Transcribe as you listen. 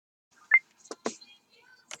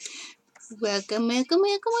Welcome, welcome,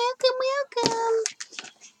 welcome, welcome, welcome.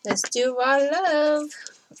 Let's do raw love.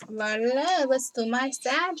 Raw love. Let's do my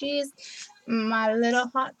Saggies. My little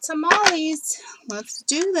hot tamales. Let's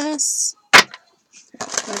do this.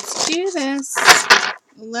 Let's do this.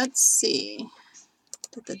 Let's see.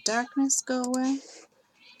 Did the darkness go away?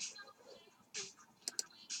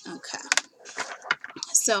 Okay.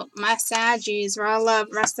 So, my Saggies, raw love,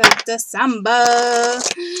 rest of December.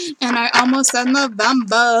 And I almost said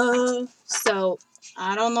November. So,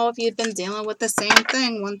 I don't know if you've been dealing with the same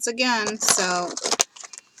thing once again. So,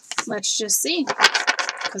 let's just see.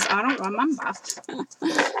 Because I don't remember.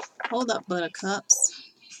 Hold up, buttercups.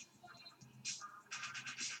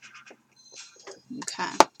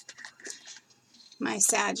 Okay. My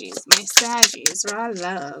Saggies, raw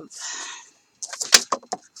love.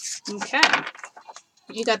 Okay.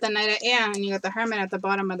 You got the Knight of Air and you got the Hermit at the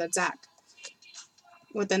bottom of the deck.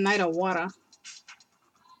 With the Knight of Water.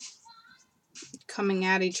 Coming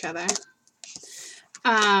at each other.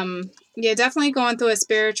 You're definitely going through a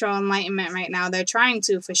spiritual enlightenment right now. They're trying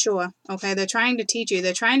to, for sure. Okay, they're trying to teach you.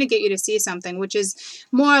 They're trying to get you to see something, which is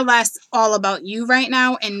more or less all about you right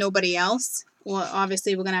now and nobody else. Well,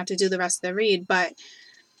 obviously, we're going to have to do the rest of the read, but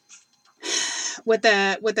with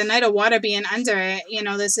the Knight of Water being under it, you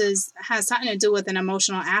know, this has something to do with an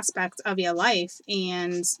emotional aspect of your life.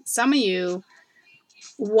 And some of you,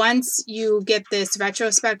 once you get this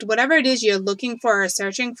retrospect, whatever it is you're looking for or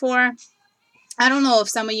searching for, I don't know if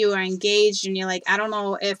some of you are engaged and you're like, I don't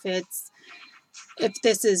know if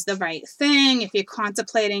this is the right thing, if you're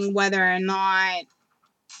contemplating whether or not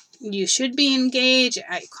you should be engaged,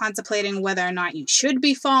 contemplating whether or not you should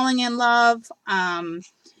be falling in love.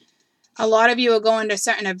 A lot of you are going to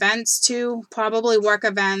certain events too, probably work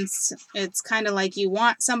events. It's kind of like you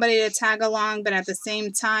want somebody to tag along, but at the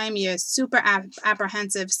same time, you're super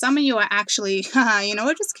apprehensive. Some of you are actually, you know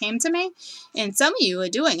what just came to me? And some of you are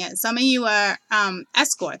doing it. Some of you are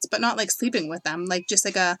escorts, but not like sleeping with them, like just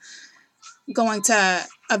like a going to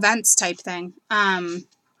events type thing. I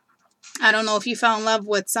don't know if you fell in love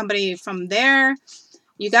with somebody from there.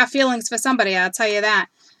 You got feelings for somebody, I'll tell you that.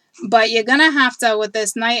 But you're going to have to, with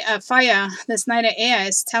this Knight of Fire, this Knight of Air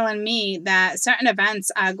is telling me that certain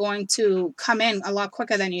events are going to come in a lot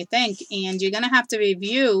quicker than you think. And you're going to have to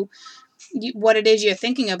review what it is you're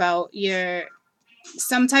thinking about.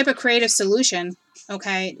 Some type of creative solution,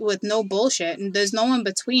 okay, with no bullshit. And there's no in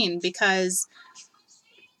between, because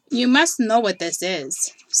you must know what this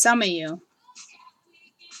is. Some of you.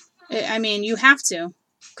 I mean, you have to,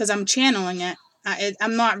 because I'm channeling it.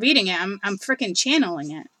 I'm not reading it. I'm freaking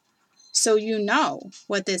channeling it. So you know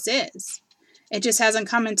what this is. It just hasn't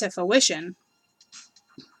come into fruition.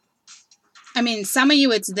 I mean, some of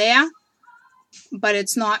you it's there, but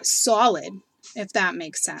it's not solid, if that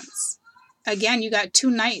makes sense. Again, you got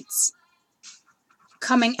two knights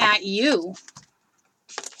coming at you.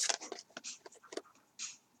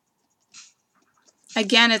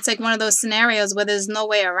 Again, it's like one of those scenarios where there's no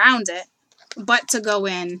way around it but to go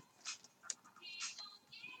in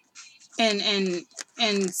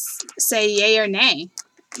and say yay or nay,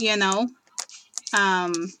 you know.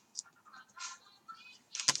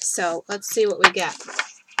 So let's see what we get.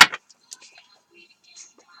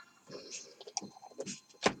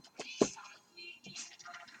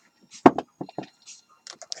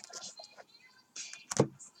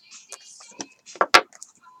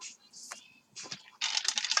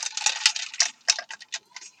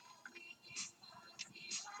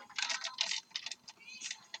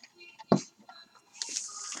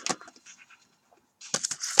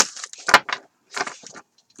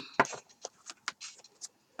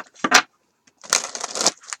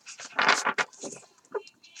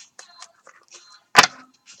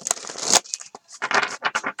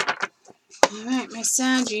 Alright, my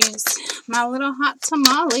Saggies. My little hot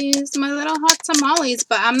tamales. My little hot tamales.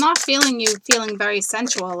 But I'm not feeling you feeling very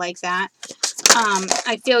sensual like that.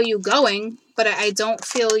 I feel you going, but I don't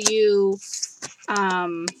feel you,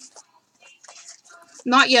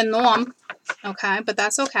 not your norm. Okay, but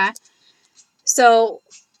that's okay. So,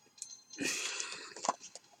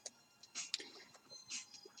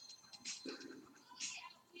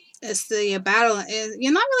 it's the battle.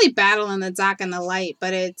 You're not really battling the dark and the light,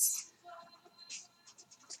 but it's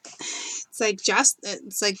like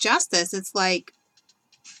justice. It's like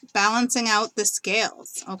balancing out the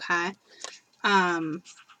scales. Okay.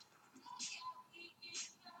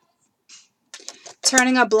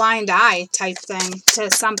 Turning a blind eye type thing to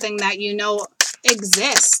something that you know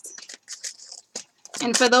exists.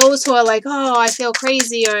 And for those who are like, oh, I feel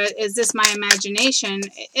crazy, or is this my imagination?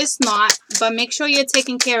 It's not, but make sure you're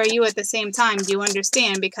taking care of you at the same time. Do you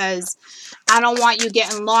understand? Because I don't want you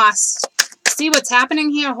getting lost see what's happening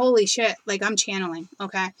here? Holy shit. Like, I'm channeling,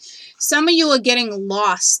 okay? Some of you are getting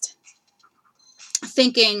lost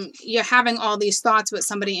thinking you're having all these thoughts with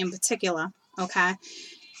somebody in particular, okay?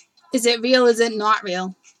 Is it real? Is it not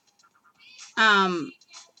real?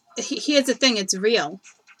 Here's the thing. It's real.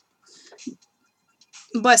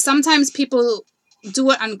 But sometimes people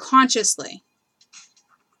do it unconsciously.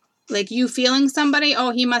 Like, you feeling somebody,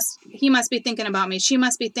 oh, he must be thinking about me. She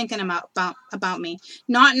must be thinking about me.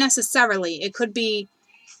 Not necessarily. It could be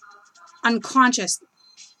unconsciously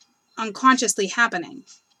happening.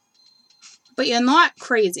 But you're not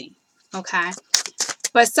crazy, okay?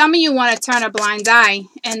 But some of you want to turn a blind eye,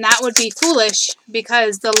 and that would be foolish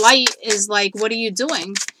because the light is like, what are you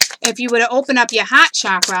doing? If you were to open up your heart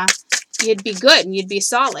chakra, you'd be good and you'd be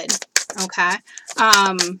solid, okay?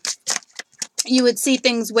 You would see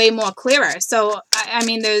things way more clearer. So, I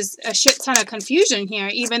mean, there's a shit ton of confusion here,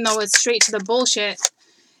 even though it's straight to the bullshit.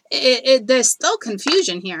 There's still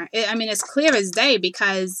confusion here. I mean, it's clear as day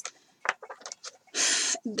because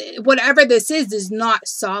whatever this is not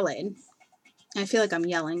solid. I feel like I'm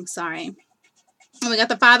yelling. Sorry. And we got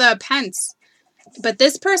the Father of Pence. But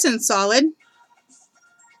this person's solid.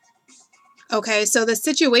 Okay, so the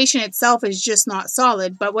situation itself is just not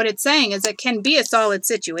solid. But what it's saying is it can be a solid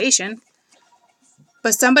situation.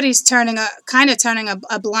 But somebody's turning a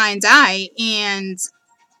blind eye, and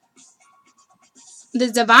the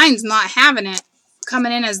divine's not having it,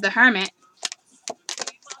 coming in as the Hermit.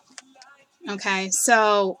 Okay,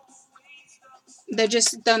 so they're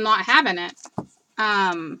not having it.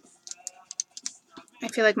 I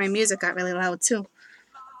feel like my music got really loud too.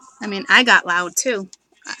 I mean, I got loud too.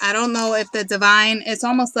 I don't know if the divine, it's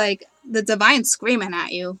almost like the divine's screaming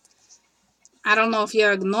at you. I don't know if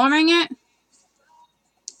you're ignoring it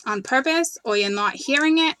on purpose or you're not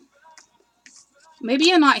hearing it. Maybe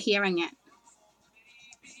you're not hearing it.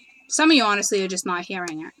 Some of you honestly are just not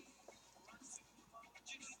hearing it.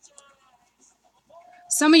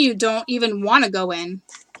 Some of you don't even want to go in.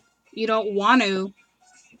 You don't want to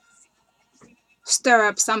stir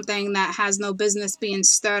up something that has no business being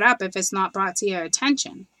stirred up if it's not brought to your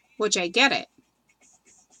attention, which I get it.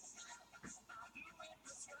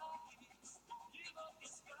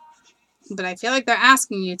 But I feel like they're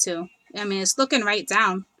asking you to. I mean, it's looking right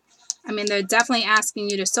down. I mean, they're definitely asking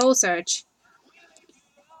you to soul search,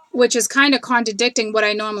 which is kind of contradicting what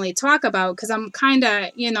I normally talk about, because I'm kind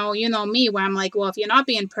of, you know me, where I'm like, well, if you're not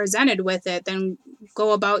being presented with it, then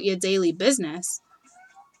go about your daily business.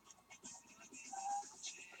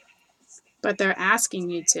 But they're asking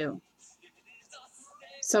you to.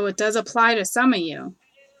 So it does apply to some of you.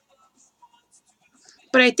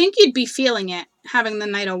 But I think you'd be feeling it, having the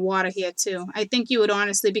Knight of Water here too. I think you would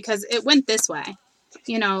honestly, because it went this way.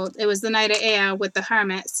 You know, it was the Knight of Air with the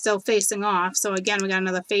Hermit still facing off. So again, we got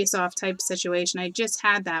another face-off type situation. I just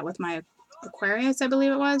had that with my Aquarius, I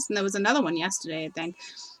believe it was. And there was another one yesterday, I think.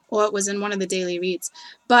 Or it was in one of the daily reads.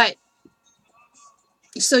 But,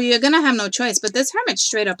 so you're going to have no choice. But this Hermit's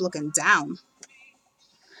straight up looking down.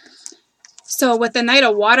 So with the Knight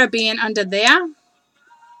of Water being under there,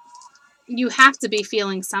 you have to be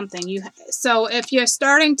feeling something. So if you're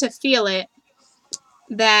starting to feel it,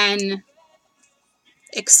 then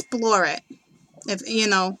explore it. If you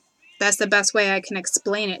know, that's the best way I can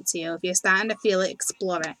explain it to you. If you're starting to feel it,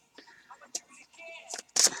 explore it.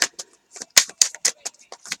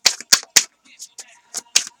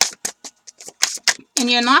 And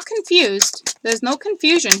you're not confused. There's no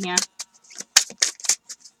confusion here.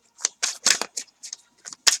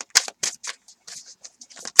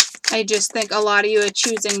 I just think a lot of you are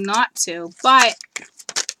choosing not to. But,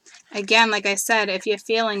 again, like I said, if you're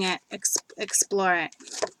feeling it, explore it.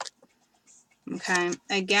 Okay?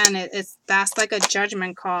 Again, that's like a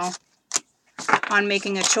judgment call on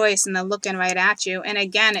making a choice, and they're looking right at you. And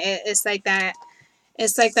again, it's like that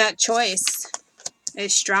choice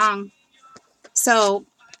is strong. So,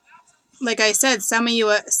 like I said, some of you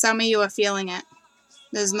are feeling it.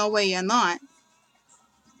 There's no way you're not.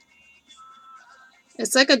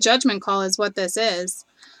 It's like a judgment call is what this is.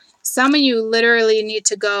 Some of you literally need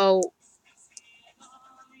to go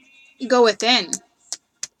within.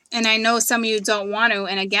 And I know some of you don't want to.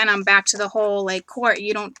 And again, I'm back to the whole, like, court.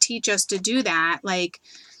 You don't teach us to do that. Like,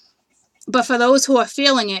 but for those who are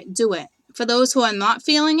feeling it, do it. For those who are not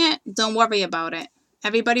feeling it, don't worry about it.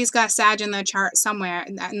 Everybody's got Sag in their chart somewhere.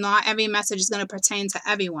 Not every message is going to pertain to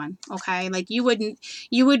everyone. Okay? Like, you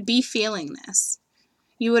would be feeling this.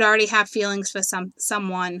 You would already have feelings for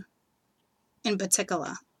someone in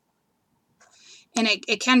particular. And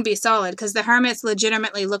it can be solid because the Hermit's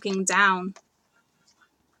legitimately looking down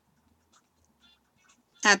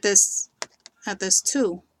at this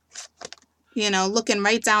too. you know, looking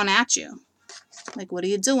right down at you. Like, what are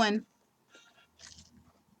you doing?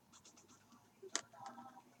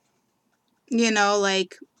 You know,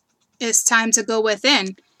 like, it's time to go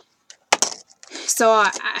within. So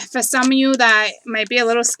for some of you, that might be a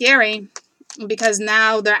little scary because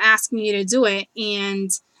now they're asking you to do it.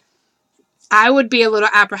 And I would be a little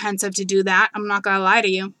apprehensive to do that. I'm not going to lie to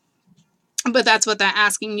you. But that's what they're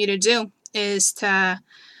asking you to do, is to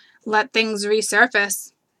let things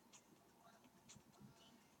resurface.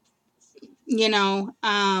 You know,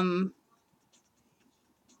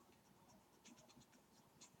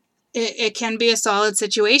 it can be a solid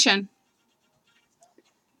situation.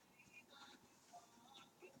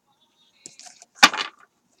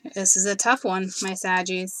 This is a tough one, my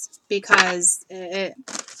Saggies, because they're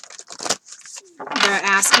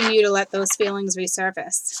asking you to let those feelings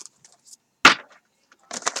resurface.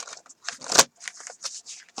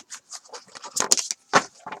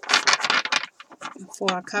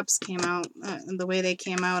 Four of Cups came out. The way they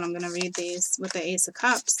came out, I'm going to read these with the Ace of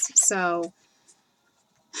Cups. So,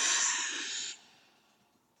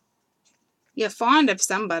 you're fond of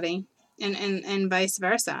somebody, and vice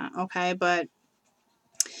versa, okay? But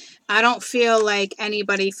I don't feel like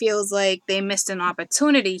anybody feels like they missed an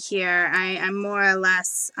opportunity here. I'm more or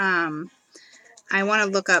less, I want to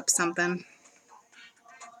look up something.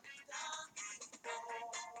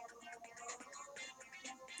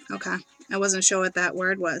 Okay. I wasn't sure what that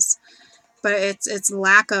word was. But it's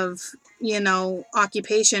lack of, you know,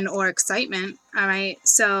 occupation or excitement, all right?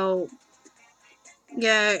 So,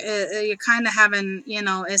 yeah, you're kind of having, you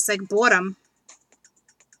know, it's like boredom,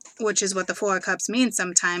 which is what the Four of Cups means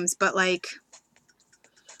sometimes. But, like,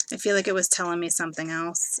 I feel like it was telling me something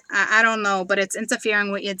else. I don't know, but it's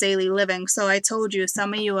interfering with your daily living. So I told you,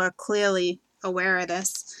 some of you are clearly aware of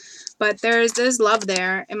this. But there's love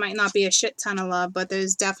there. It might not be a shit ton of love, but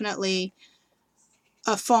there's definitely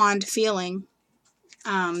a fond feeling.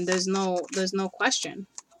 There's no question.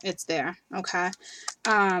 It's there, okay?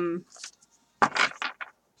 And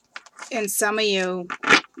some of you,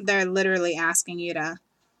 they're literally asking you to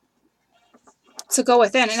go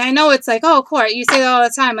within. And I know it's like, oh, Court, you say that all the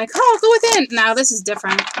time, like, oh, go within. Now, this is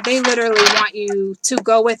different. They literally want you to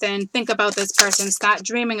go within, think about this person, start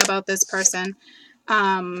dreaming about this person,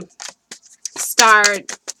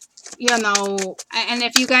 start, you know, and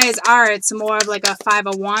if you guys are, it's more of like a Five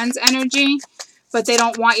of Wands energy, but they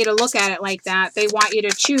don't want you to look at it like that. They want you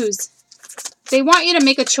to choose. They want you to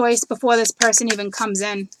make a choice before this person even comes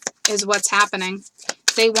in, is what's happening.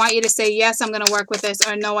 They want you to say, yes, I'm going to work with this,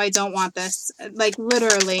 or no, I don't want this. Like,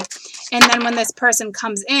 literally. And then when this person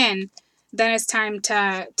comes in, then it's time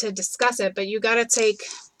to discuss it. But you got to take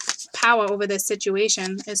power over this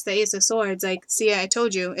situation. It's the Ace of Swords. Like, see, I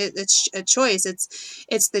told you, it's a choice.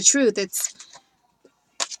 It's the truth.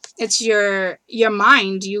 It's your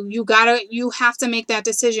mind. You have to make that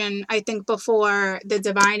decision, I think, before the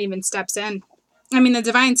divine even steps in. I mean, the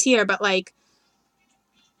divine's here, but, like,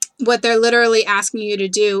 what they're literally asking you to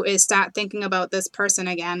do is start thinking about this person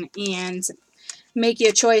again and make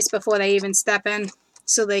your choice before they even step in,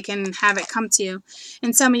 so they can have it come to you.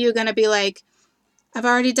 And some of you are going to be like, I've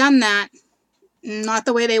already done that. Not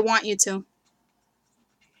the way they want you to.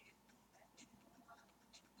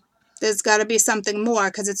 There's got to be something more,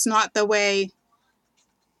 because it's not the way.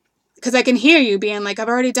 Because I can hear you being like, I've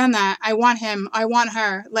already done that. I want him. I want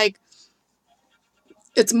her. Like,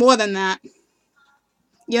 it's more than that.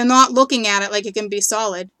 You're not looking at it like it can be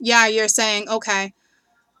solid. Yeah, you're saying, okay,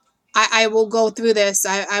 I will go through this.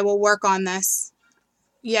 I will work on this.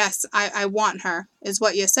 Yes, I want her, is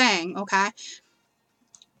what you're saying, okay?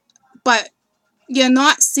 But you're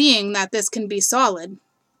not seeing that this can be solid.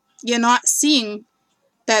 You're not seeing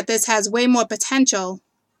that this has way more potential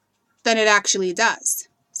than it actually does.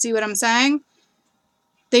 See what I'm saying?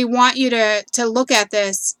 They want you to look at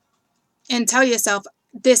this and tell yourself,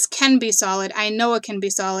 this can be solid. I know it can be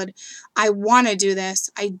solid. I want to do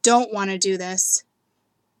this. I don't want to do this.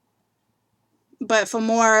 But for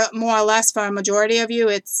more or less, for a majority of you,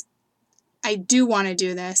 it's, I do want to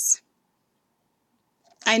do this.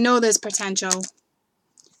 I know there's potential.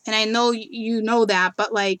 And I know you know that,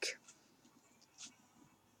 but, like,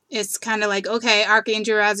 it's kind of like, okay,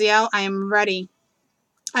 Archangel Raziel, I am ready.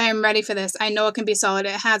 I am ready for this. I know it can be solid.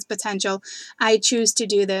 It has potential. I choose to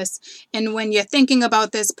do this. And when you're thinking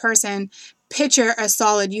about this person, picture a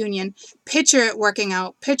solid union. Picture it working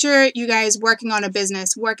out. Picture you guys working on a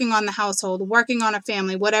business, working on the household, working on a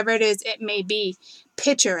family, whatever it is it may be.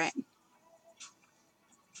 Picture it.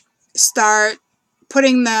 Start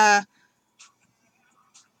putting the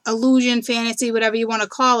illusion, fantasy, whatever you want to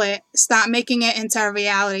call it, stop making it into a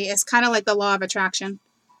reality. It's kind of like the law of attraction.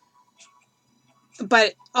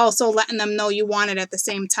 but also letting them know you want it at the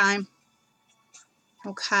same time.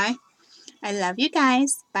 Okay? I love you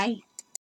guys. Bye.